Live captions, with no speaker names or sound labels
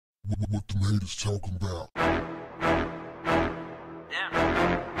What them haters talking about?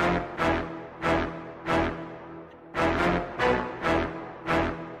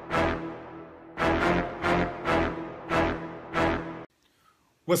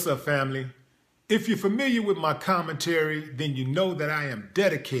 What's up, family? If you're familiar with my commentary, then you know that I am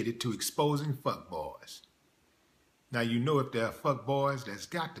dedicated to exposing fuckboys. Now, you know if there are fuckboys, there's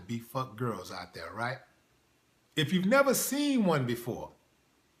got to be fuckgirls out there, right? If you've never seen one before,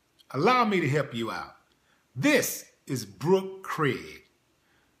 allow me to help you out. This is Brooke Craig.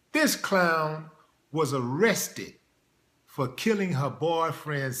 This clown was arrested for killing her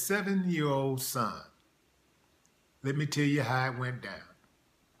boyfriend's 7-year-old son. Let me tell you how it went down.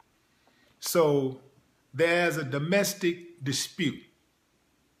 So there's a domestic dispute,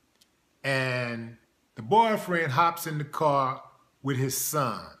 and the boyfriend hops in the car with his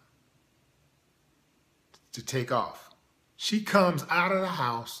son to take off. She comes out of the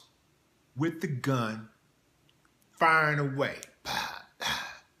house with the gun, firing away.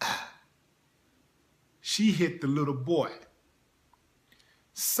 She hit the little boy.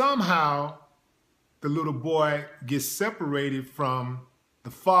 Somehow, the little boy gets separated from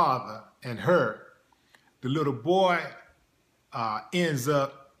the father and her. The little boy ends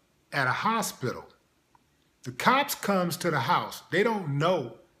up at a hospital. The cops comes to the house. They don't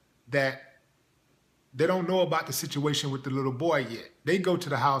know about the situation with the little boy yet. They go to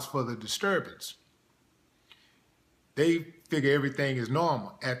the house for the disturbance. They figure everything is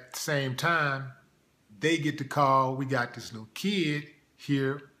normal. At the same time, they get the call, we got this little kid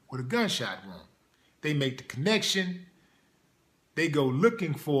here with a gunshot wound. They make the connection. They go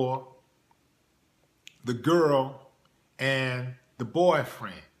looking for the girl and the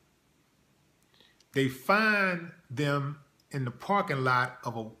boyfriend. They find them in the parking lot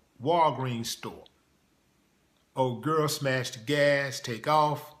of a Walgreens store. Old girl smashed the gas, take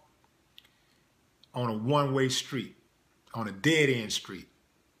off on a one-way street, on a dead-end street.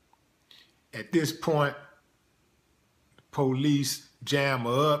 At this point, the police jam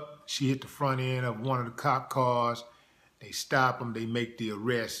her up. She hit the front end of one of the cop cars. They stop them, they make the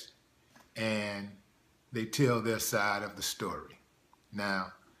arrest, and they tell their side of the story.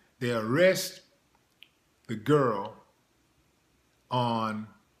 Now, they arrest the girl on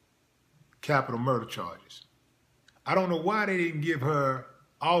capital murder charges. I don't know why they didn't give her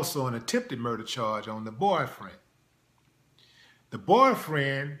also an attempted murder charge on the boyfriend. The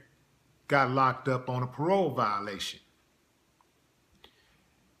boyfriend got locked up on a parole violation.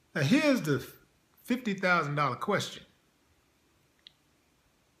 Now, here's the $50,000 question.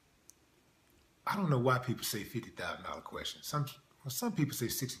 I don't know why people say $50,000 question. Some people say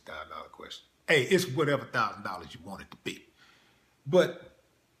 $60,000 question. Hey, it's whatever $1,000 you want it to be. But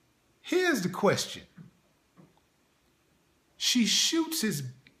here's the question. She shoots his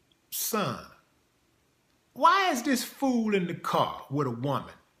son. Why is this fool in the car with a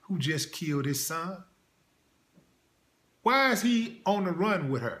woman who just killed his son? Why is he on the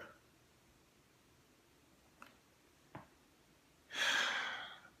run with her?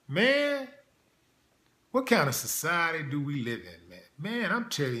 Man, what kind of society do we live in, man? Man, I'm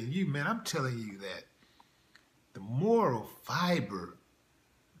telling you that the moral fiber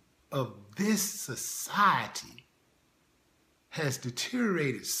of this society has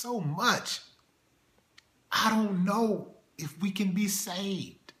deteriorated so much. I don't know if we can be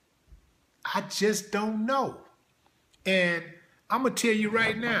saved. I just don't know. And I'm going to tell you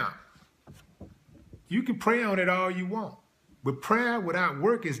right now, you can pray on it all you want, but prayer without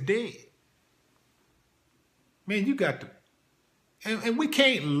work is dead. Man, you got to, and we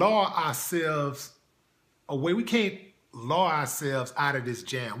can't law ourselves away. We can't law ourselves out of this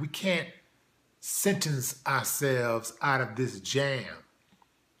jam. We can't sentence ourselves out of this jam,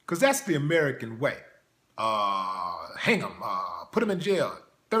 because that's the American way. Hang them, put them in jail,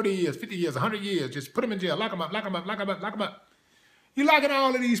 30 years, 50 years, 100 years, just put them in jail, lock them up, lock them up, lock them up, lock them up. You're locking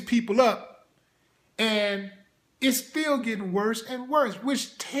all of these people up, and it's still getting worse and worse,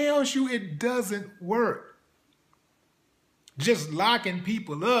 which tells you it doesn't work. Just locking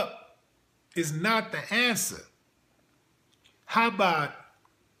people up is not the answer. How about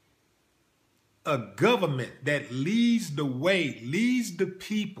a government that leads the way, leads the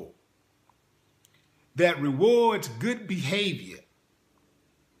people, that rewards good behavior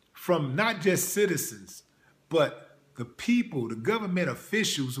from not just citizens, but the people, the government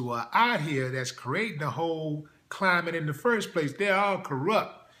officials who are out here that's creating the whole climate in the first place? They're all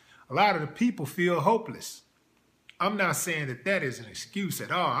corrupt. A lot of the people feel hopeless. I'm not saying that that is an excuse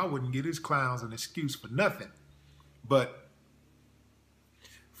at all. I wouldn't give these clowns an excuse for nothing. But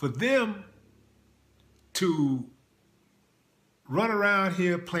for them to run around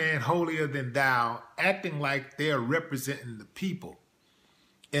here playing holier than thou, acting like they're representing the people,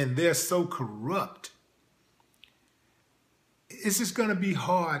 and they're so corrupt. It's just going to be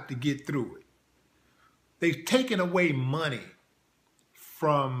hard to get through it. They've taken away money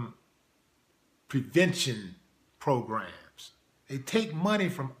from prevention programs. They take money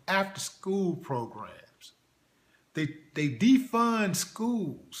from after-school programs. They defund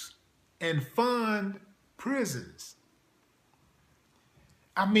schools and fund prisons.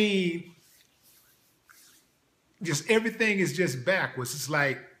 I mean, just everything is just backwards. It's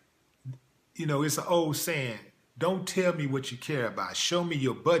like, you know, it's an old saying, don't tell me what you care about. Show me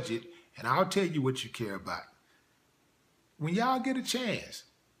your budget and I'll tell you what you care about. When y'all get a chance,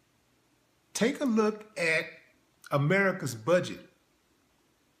 take a look at America's budget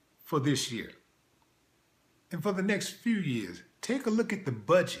for this year and for the next few years. Take a look at the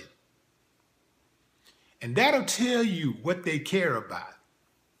budget, and that'll tell you what they care about,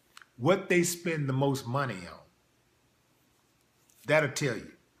 what they spend the most money on. That'll tell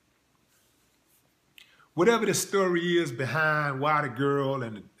you. Whatever the story is behind why the girl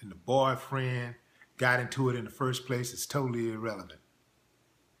and the boyfriend got into it in the first place is totally irrelevant.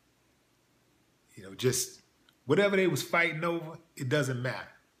 You know, just whatever they was fighting over, it doesn't matter.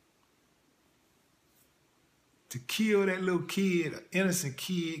 To kill that little kid, an innocent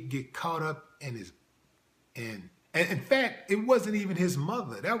kid, get caught up in his, and in fact, it wasn't even his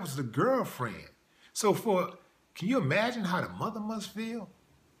mother. That was the girlfriend. So can you imagine how the mother must feel?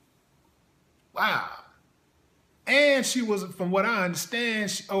 Wow. And she was, from what I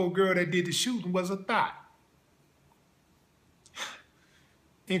understand, old girl that did the shooting was a thot.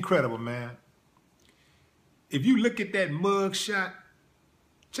 Incredible, man. If you look at that mug shot,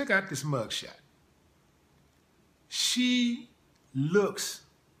 check out this mug shot. She looks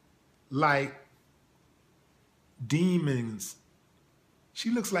like demons. She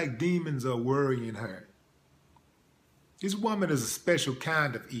looks like demons are worrying her. This woman is a special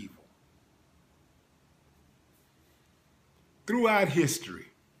kind of evil. Throughout history,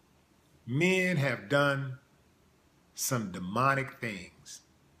 men have done some demonic things.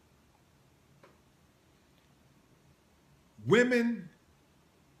 Women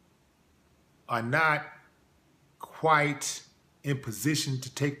are not quite in position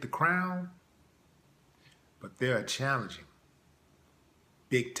to take the crown, but they are challenging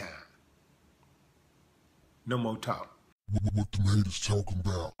big time. No more talk. What the haters talking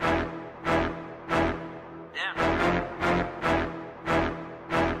about?